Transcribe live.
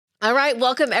All right.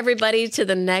 Welcome, everybody, to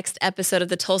the next episode of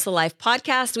the Tulsa Life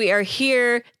podcast. We are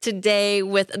here today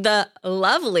with the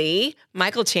lovely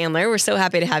Michael Chandler. We're so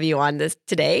happy to have you on this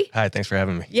today. Hi, thanks for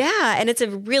having me. Yeah. And it's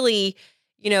a really,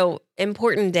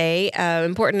 important day,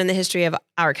 important in the history of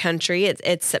our country.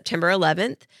 It's September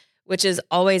 11th, which is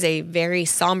always a very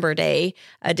somber day,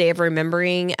 a day of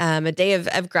remembering, a day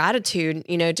of gratitude,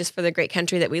 just for the great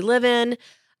country that we live in.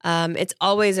 It's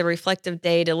always a reflective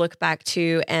day to look back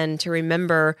to and to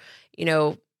remember,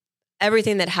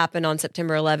 everything that happened on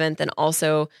September 11th, and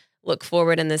also look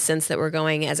forward in the sense that we're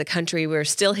going as a country. We're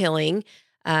still healing.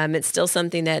 It's still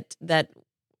something that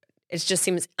it just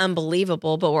seems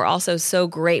unbelievable, but we're also so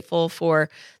grateful for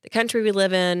the country we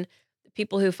live in, the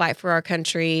people who fight for our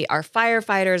country, our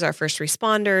firefighters, our first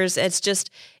responders.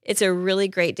 It's a really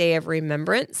great day of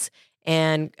remembrance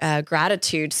and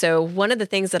gratitude. So one of the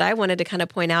things that I wanted to kind of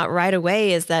point out right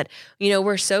away is that,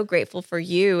 we're so grateful for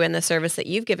you and the service that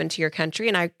you've given to your country.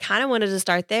 And I kind of wanted to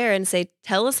start there and say,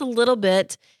 tell us a little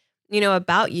bit,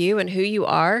 about you and who you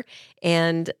are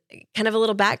and kind of a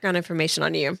little background information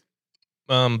on you.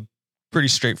 Pretty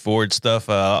straightforward stuff.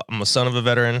 I'm a son of a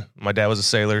veteran. My dad was a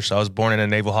sailor, so I was born in a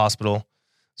naval hospital.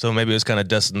 So maybe it was kind of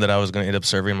destined that I was going to end up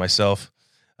serving myself.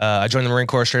 I joined the Marine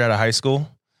Corps straight out of high school.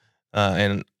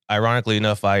 And ironically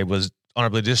enough, I was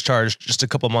honorably discharged just a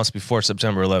couple months before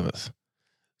September 11th.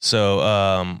 So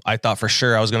I thought for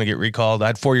sure I was going to get recalled. I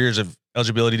had 4 years of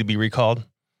eligibility to be recalled.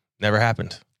 Never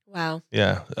happened. Wow.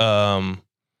 Yeah.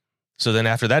 So then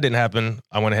after that didn't happen,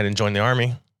 I went ahead and joined the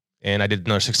Army. And I did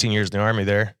another 16 years in the Army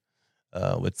there.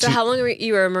 How long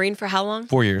you were a Marine for how long?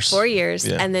 4 years. 4 years.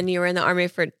 Yeah. And then you were in the Army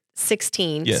for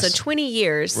 16. Yes. So 20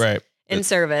 years Right. in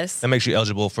service. That makes you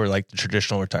eligible for like the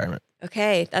traditional retirement.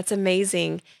 Okay. That's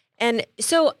amazing. And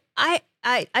so I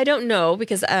don't know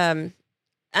because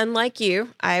unlike you,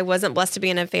 I wasn't blessed to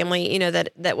be in a family,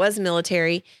 that was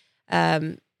military.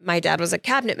 My dad was a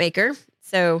cabinet maker.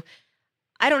 So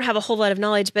I don't have a whole lot of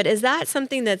knowledge, but is that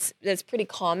something that's pretty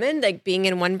common, like being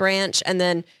in one branch and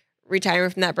then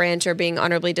retiring from that branch, or being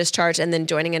honorably discharged and then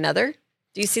joining another?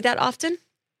 Do you see that often?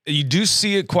 You do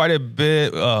see it quite a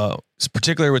bit,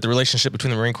 particularly with the relationship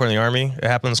between the Marine Corps and the Army. It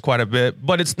happens quite a bit,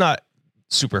 but it's not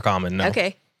super common, no.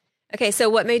 Okay, so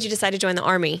what made you decide to join the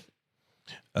Army?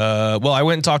 Well, I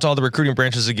went and talked to all the recruiting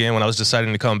branches again when I was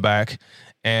deciding to come back,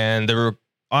 and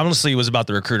honestly, it was about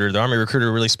the recruiter. The Army recruiter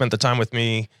really spent the time with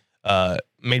me,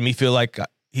 made me feel like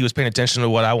he was paying attention to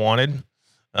what I wanted.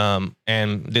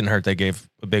 And didn't hurt. They gave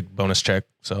a big bonus check.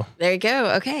 So there you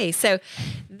go. Okay. So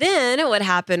then what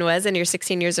happened was, in your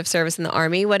 16 years of service in the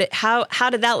Army, how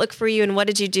did that look for you, and what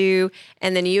did you do?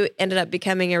 And then you ended up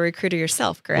becoming a recruiter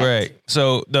yourself, correct? Right.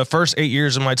 So the first 8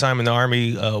 years of my time in the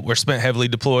Army were spent heavily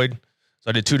deployed. So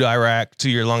I did 2 to Iraq,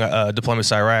 2-year-long deployments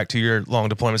to Iraq, 2-year-long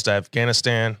deployments to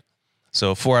Afghanistan.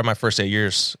 So 4 of my first 8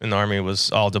 years in the Army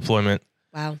was all deployment.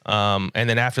 Wow. And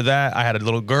then after that, I had a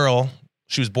little girl.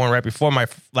 She was born right before my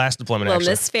last deployment. Well,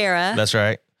 actually. Miss Farah. That's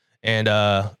right. And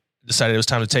decided it was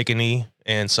time to take a knee.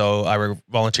 And so I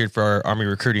volunteered for our Army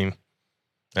recruiting.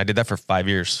 I did that for 5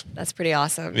 years. That's pretty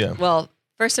awesome. Yeah. Well,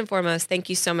 first and foremost, thank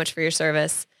you so much for your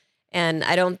service. And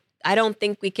I don't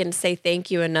think we can say thank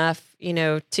you enough,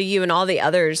 to you and all the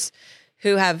others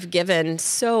who have given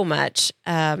so much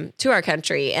to our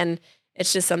country. And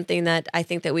it's just something that I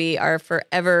think that we are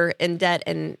forever in debt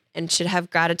and should have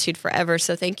gratitude forever.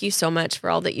 So thank you so much for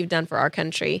all that you've done for our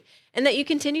country and that you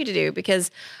continue to do,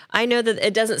 because I know that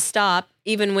it doesn't stop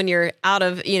even when you're out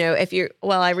of,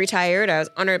 I retired, I was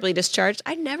honorably discharged.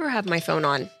 I never have my phone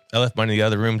on. I left mine in the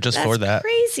other room just for that. That's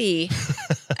crazy.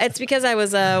 It's because I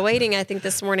was waiting, I think,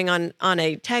 this morning on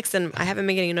a text, and I haven't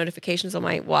been getting notifications on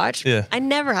my watch. Yeah. I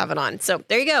never have it on. So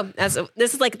there you go.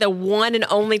 This is like the one and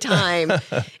only time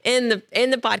in the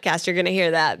podcast you're going to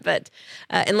hear that. But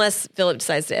unless Philip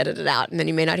decides to edit it out, and then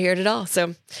you may not hear it at all.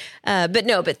 So,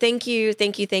 but thank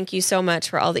you so much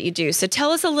for all that you do. So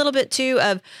tell us a little bit too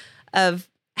of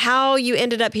how you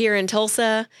ended up here in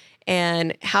Tulsa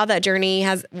and how that journey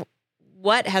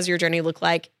what has your journey looked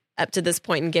like up to this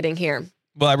point in getting here?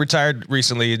 Well, I retired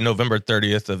recently, November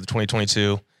 30th of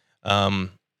 2022.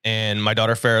 And my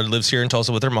daughter Farah lives here in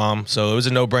Tulsa with her mom. So it was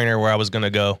a no-brainer where I was going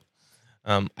to go.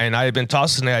 And I had been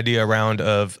tossing the idea around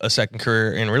of a second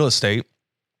career in real estate.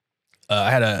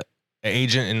 I had an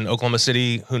agent in Oklahoma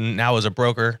City who now is a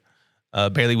broker.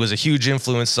 Bailey was a huge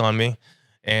influence on me.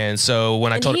 And so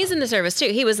when he's in the service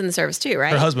too. He was in the service too,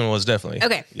 right? Her husband was definitely.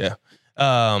 Okay. Yeah.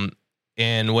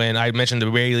 And when I mentioned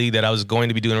to Bailey that I was going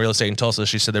to be doing real estate in Tulsa,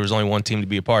 she said there was only one team to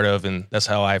be a part of, and that's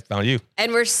how I found you.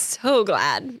 And we're so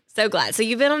glad. So glad. So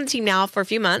you've been on the team now for a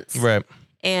few months. Right.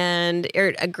 And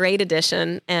you're a great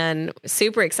addition, and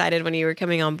super excited when you were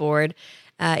coming on board.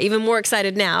 even more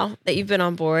excited now that you've been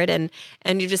on board and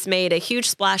you just made a huge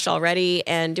splash already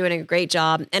and doing a great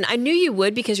job. And I knew you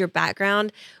would because your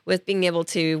background with being able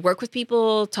to work with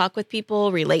people, talk with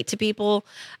people, relate to people,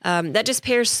 that just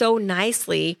pairs so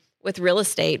nicely with real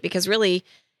estate because really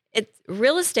it's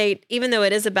real estate, even though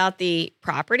it is about the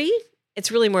property,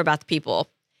 it's really more about the people.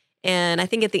 And I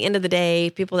think at the end of the day,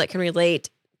 people that can relate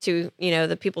to,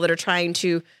 the people that are trying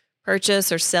to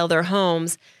purchase or sell their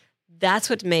homes, that's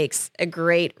what makes a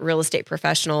great real estate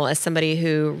professional as somebody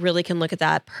who really can look at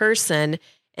that person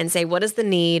and say, what is the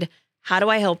need? How do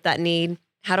I help that need?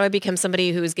 How do I become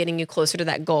somebody who is getting you closer to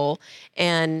that goal?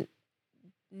 And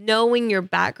knowing your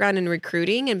background in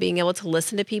recruiting and being able to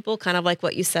listen to people, kind of like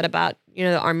what you said about,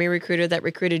 the Army recruiter that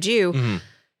recruited you,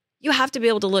 you have to be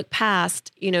able to look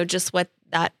past, just what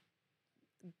that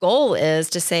goal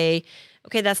is to say,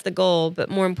 okay, that's the goal. But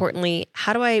more importantly,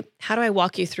 how do I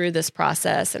walk you through this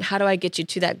process? And how do I get you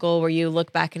to that goal where you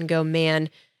look back and go, man,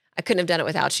 I couldn't have done it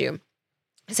without you.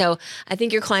 So I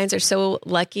think your clients are so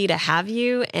lucky to have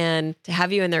you and to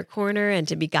have you in their corner and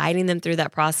to be guiding them through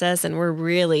that process. And we're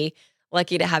really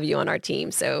lucky to have you on our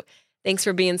team. So thanks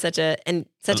for being such a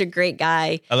great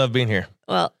guy. I love being here.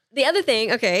 Well, the other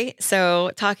thing, okay,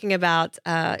 so talking about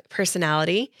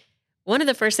personality, one of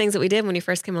the first things that we did when you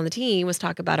first came on the team was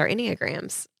talk about our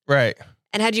Enneagrams. Right.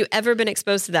 And had you ever been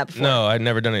exposed to that before? No, I'd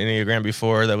never done an Enneagram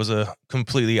before. That was a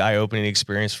completely eye-opening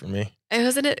experience for me. And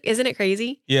isn't it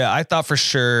crazy? Yeah, I thought for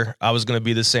sure I was going to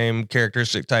be the same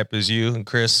characteristic type as you and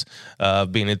Chris,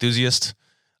 being an enthusiast.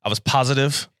 I was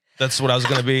positive that's what I was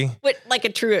going to be. Like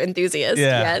a true enthusiast,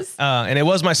 yeah. Yes. And it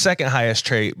was my second highest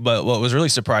trait, but what was really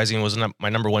surprising was my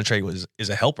number one trait is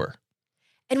a helper.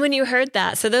 And when you heard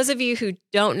that, so those of you who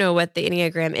don't know what the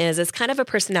Enneagram is, it's kind of a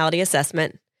personality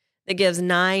assessment that gives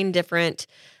 9 different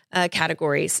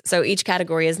categories. So each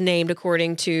category is named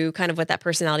according to kind of what that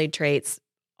personality traits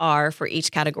are for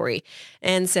each category.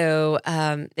 And so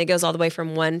it goes all the way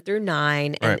from 1 through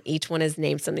 9, and right. each one is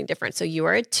named something different. So you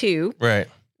are a 2, right,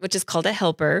 which is called a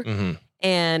helper. Mm-hmm.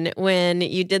 And when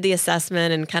you did the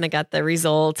assessment and kind of got the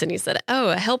results and you said, oh,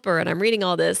 a helper, and I'm reading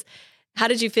all this, how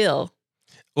did you feel?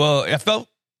 Well, I felt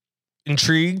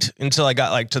intrigued until I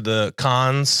got to the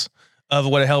cons of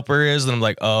what a helper is. And I'm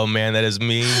like, oh man, that is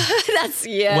me.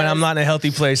 When I'm not in a healthy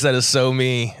place, that is so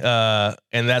me.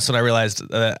 And that's when I realized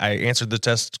that I answered the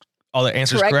test, all the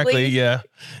answers correctly. Yeah.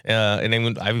 And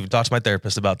then I've even talked to my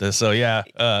therapist about this. So yeah,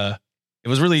 it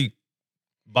was really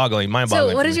mind-boggling.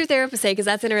 So what does your therapist say? Because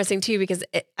that's interesting too, because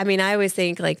I always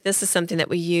think this is something that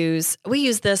we use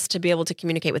this to be able to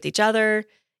communicate with each other,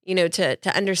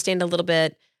 to understand a little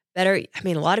bit better.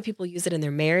 A lot of people use it in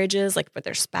their marriages, like with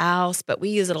their spouse, but we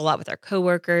use it a lot with our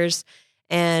coworkers.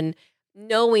 And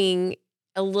knowing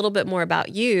a little bit more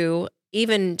about you,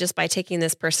 even just by taking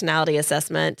this personality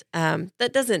assessment,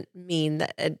 that doesn't mean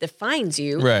that it defines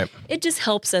you. Right. It just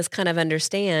helps us kind of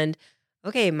understand,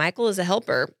 okay, Michael is a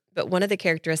helper, but one of the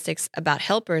characteristics about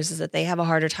helpers is that they have a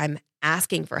harder time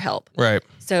asking for help. Right.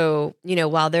 So,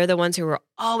 while they're the ones who are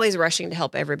always rushing to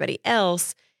help everybody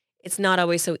else, it's not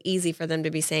always so easy for them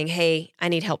to be saying, hey, I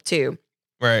need help too.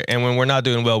 Right. And when we're not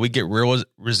doing well, we get real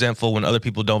resentful when other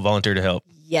people don't volunteer to help.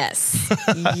 Yes.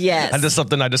 Yes. And that's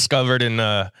something I discovered, and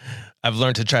I've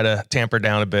learned to try to tamper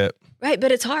down a bit. Right.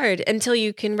 But it's hard until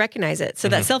you can recognize it. So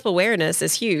that self-awareness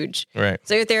is huge. Right.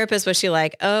 So your therapist, was she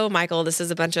like, oh, Michael, this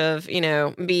is a bunch of,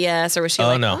 BS? Or was she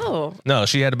No,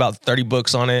 she had about 30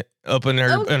 books on it up in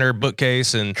her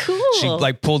bookcase, and cool.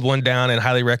 She pulled one down and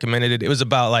highly recommended it. It was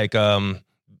about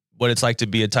what it's like to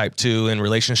be a type 2 in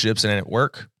relationships and at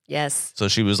work. Yes. So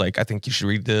she was like, I think you should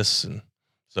read this. And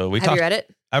so we talked. Have you read it?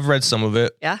 I've read some of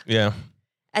it. Yeah. Yeah.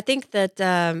 I think that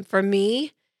for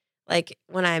me,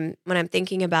 when I'm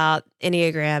thinking about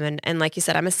Enneagram and like you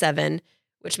said, I'm a 7,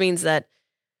 which means that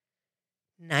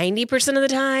 90% of the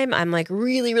time I'm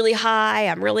really, really high.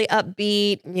 I'm really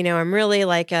upbeat. I'm really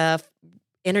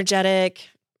energetic.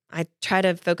 I try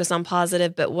to focus on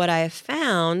positive, but what I have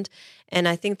found, and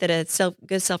I think that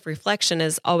good self-reflection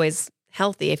is always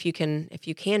healthy if you can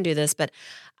do this, but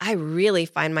I really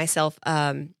find myself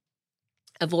I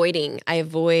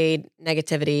avoid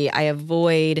negativity. I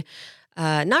avoid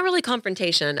not really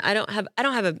confrontation. I don't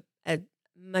have a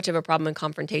much of a problem in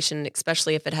confrontation,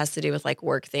 especially if it has to do with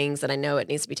work things that I know it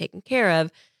needs to be taken care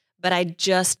of. But I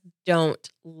just don't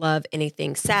love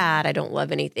anything sad. I don't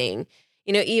love anything,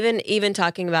 even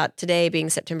talking about today being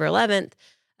September 11th.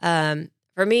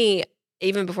 For me,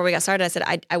 even before we got started, I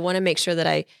said, I want to make sure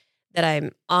that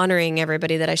I'm honoring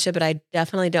everybody that I should, but I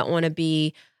definitely don't want to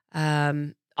be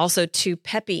also too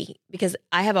peppy, because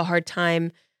I have a hard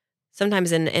time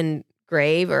sometimes in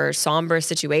grave or somber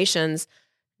situations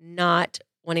not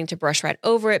wanting to brush right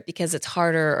over it because it's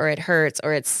harder or it hurts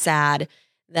or it's sad,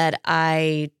 that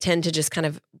I tend to just kind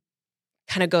of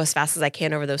go as fast as I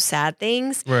can over those sad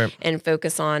things Right. and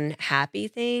focus on happy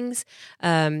things.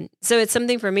 So it's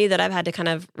something for me that I've had to kind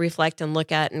of reflect and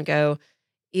look at and go,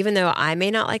 even though I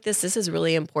may not like this is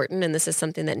really important. And this is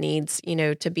something that needs,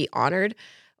 to be honored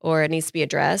or it needs to be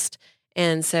addressed.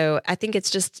 And so I think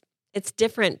it's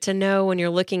different to know when you're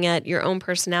looking at your own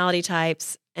personality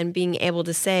types and being able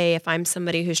to say, if I'm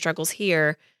somebody who struggles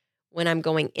here, when I'm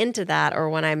going into that or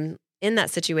when I'm in that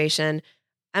situation,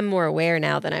 I'm more aware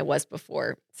now than I was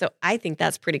before. So I think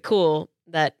that's pretty cool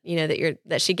that,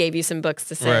 that she gave you some books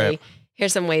to say, Right.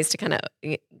 here's some ways to kind of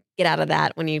get out of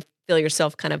that when you feel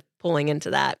yourself kind of pulling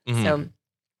into that. Mm-hmm.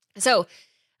 So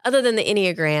other than the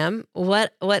Enneagram,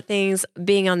 what things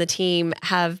being on the team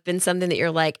have been something that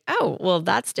you're like, oh, well,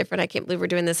 that's different. I can't believe we're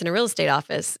doing this in a real estate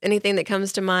office. Anything that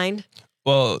comes to mind?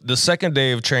 Well, the second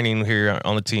day of training here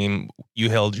on the team,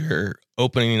 you held your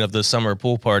opening of the summer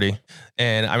pool party.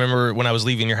 And I remember when I was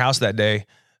leaving your house that day,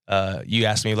 you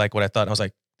asked me like what I thought. And I was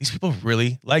like, these people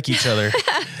really like each other.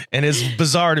 And it's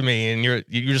bizarre to me. And you're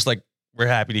just like, we're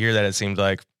happy to hear that, it seemed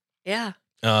like. Yeah.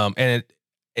 And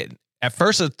it at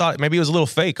first I thought maybe it was a little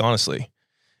fake, honestly.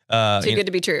 Too good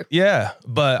to be true. Yeah.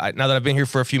 But now that I've been here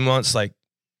for a few months, like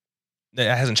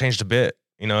that hasn't changed a bit.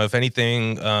 If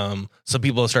anything, some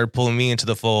people have started pulling me into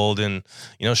the fold and,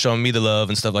 showing me the love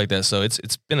and stuff like that. So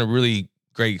it's been a really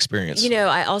great experience.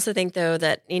 I also think though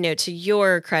that, to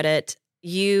your credit,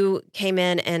 you came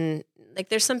in and like,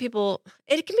 there's some people,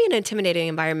 it can be an intimidating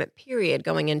environment, period,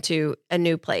 going into a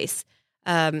new place.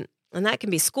 And that can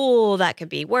be school, that could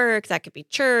be work, that could be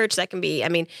church, that can be,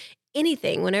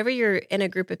 anything. Whenever you're in a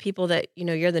group of people that,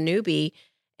 you're the newbie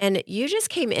and you just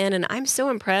came in, and I'm so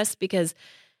impressed because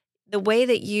the way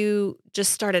that you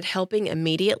just started helping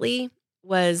immediately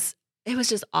was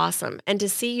just awesome. And to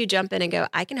see you jump in and go,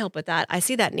 I can help with that. I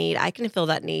see that need. I can fill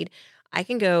that need. I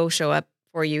can go show up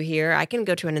for you here. I can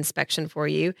go to an inspection for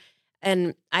you.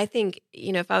 And I think,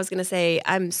 if I was going to say,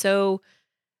 I'm so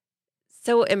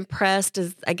impressed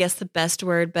is, I guess, the best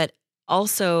word, but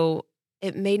also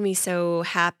it made me so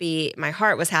happy. My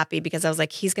heart was happy because I was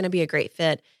like, he's going to be a great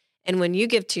fit. And when you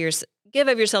give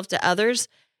of yourself to others,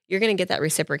 you're going to get that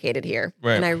reciprocated here.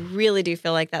 Right. And I really do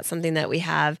feel like that's something that we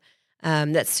have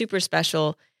that's super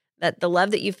special, that the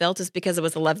love that you felt is because it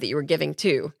was the love that you were giving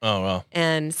too. Oh, wow.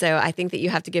 And so I think that you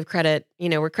have to give credit,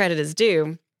 where credit is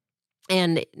due,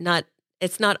 and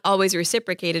it's not always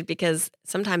reciprocated because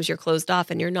sometimes you're closed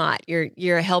off and you're not.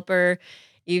 You're a helper.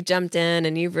 You've jumped in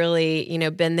and you've really,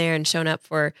 been there and shown up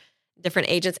for different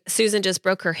agents. Susan just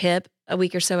broke her hip a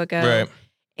week or so ago. Right.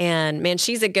 And man,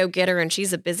 she's a go-getter and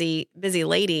she's a busy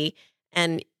lady.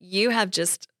 And you have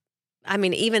just,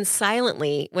 even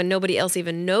silently, when nobody else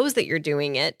even knows that you're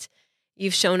doing it,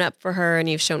 you've shown up for her and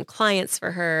you've shown clients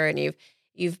for her and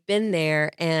you've been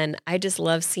there. And I just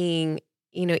love seeing,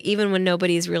 even when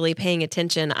nobody's really paying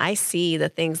attention, I see the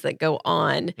things that go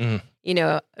on,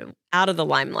 out of the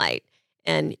limelight.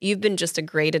 And you've been just a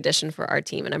great addition for our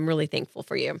team. And I'm really thankful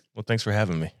for you. Well, thanks for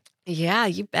having me. Yeah,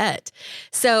 you bet.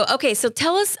 So, okay. So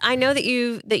tell us, I know that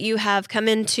you have come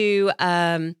into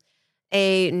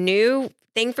a new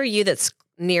thing for you that's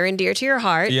near and dear to your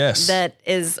heart. Yes. That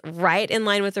is right in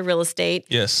line with the real estate.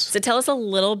 Yes. So tell us a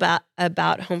little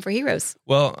about Home for Heroes.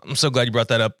 Well, I'm so glad you brought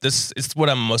that up. It's what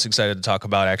I'm most excited to talk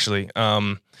about, actually.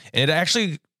 And it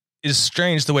actually is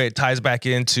strange the way it ties back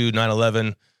into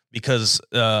 9/11 because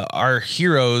our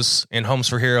heroes in Homes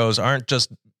for Heroes aren't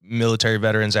just military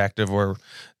veterans active or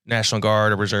National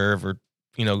Guard or Reserve or,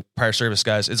 prior service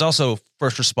guys. It's also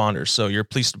first responders. So your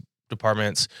police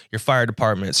departments, your fire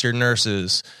departments, your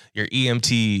nurses, your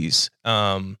EMTs,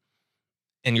 and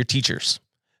your teachers.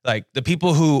 Like the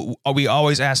people who we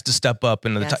always ask to step up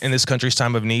in in this country's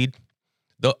time of need.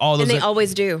 They always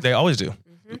do. They always do.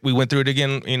 Mm-hmm. We went through it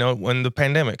again, when the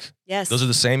pandemic. Yes. Those are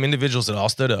the same individuals that all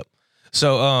stood up.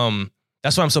 So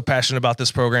that's why I'm so passionate about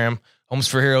this program. Homes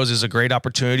for Heroes is a great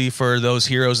opportunity for those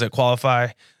heroes that qualify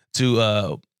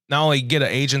to not only get an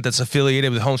agent that's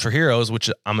affiliated with Homes for Heroes, which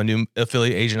I'm a new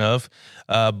affiliate agent of,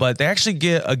 but they actually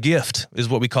get a gift, is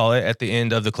what we call it, at the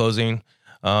end of the closing.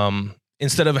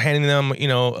 Instead of handing them,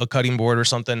 a cutting board or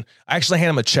something, I actually hand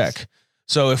them a check.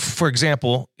 So if, for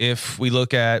example, if we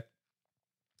look at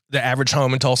the average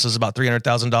home in Tulsa is about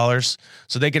 $300,000,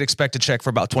 so they could expect a check for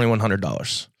about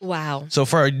 $2,100. Wow. So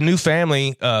for a new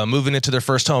family moving into their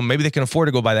first home, maybe they can afford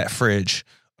to go buy that fridge.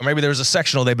 Or maybe there's a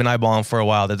sectional they've been eyeballing for a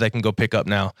while that they can go pick up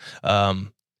now.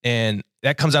 And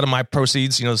that comes out of my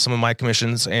proceeds, some of my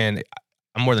commissions. And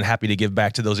I'm more than happy to give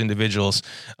back to those individuals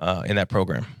in that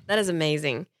program. That is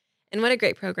amazing. And what a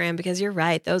great program, because you're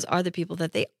right. Those are the people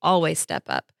that they always step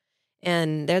up.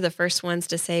 And they're the first ones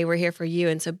to say, we're here for you.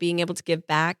 And so being able to give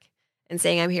back and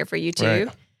saying, I'm here for you too,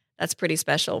 that's pretty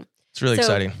special. It's really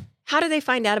exciting. How do they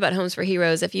find out about Homes for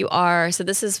Heroes if you are, so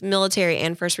this is military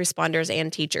and first responders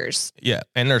and teachers? Yeah,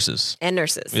 and nurses. And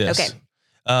nurses. Yes. Okay.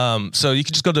 So you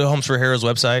can just go to the Homes for Heroes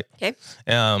website. Okay.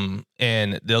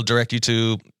 And they'll direct you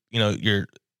to,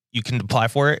 you can apply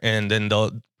for it, and then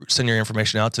they'll send your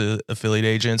information out to affiliate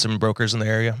agents and brokers in the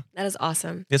area. That is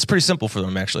awesome. It's pretty simple for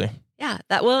them, actually. Yeah,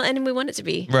 and we want it to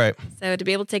be. Right. So to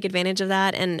be able to take advantage of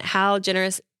that, and how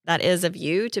generous that is of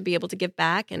you to be able to give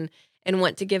back and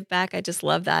want to give back. I just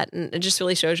love that. And it just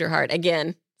really shows your heart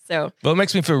again. So, well, it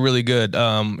makes me feel really good.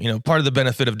 Part of the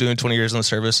benefit of doing 20 years in the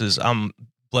service is I'm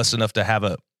blessed enough to have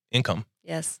a income.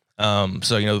 Yes.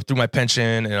 So, through my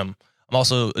pension, and I'm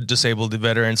also a disabled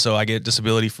veteran, so I get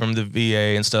disability from the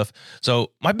VA and stuff.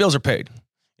 So my bills are paid,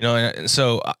 and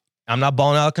so I'm not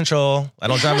balling out of control. I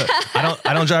don't drive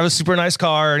I don't drive a super nice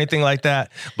car or anything like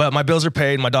that, but my bills are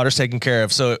paid. My daughter's taken care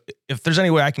of. So if there's any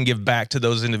way I can give back to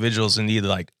those individuals in need,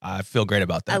 I feel great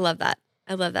about that. I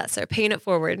love that. So paying it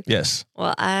forward. Yes.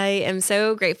 Well, I am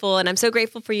so grateful, and I'm so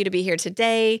grateful for you to be here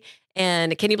today.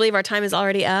 And can you believe our time is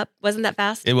already up? Wasn't that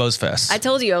fast? It was fast. I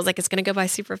told you, I was like, it's going to go by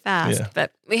super fast. Yeah.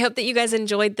 But we hope that you guys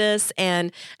enjoyed this.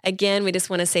 And again, we just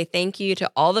want to say thank you to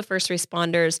all the first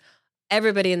responders,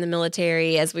 everybody in the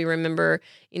military, as we remember,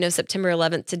 September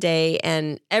 11th today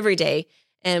and every day.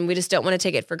 And we just don't want to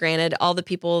take it for granted. All the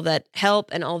people that help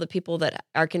and all the people that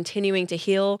are continuing to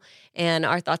heal. And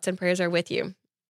our thoughts and prayers are with you.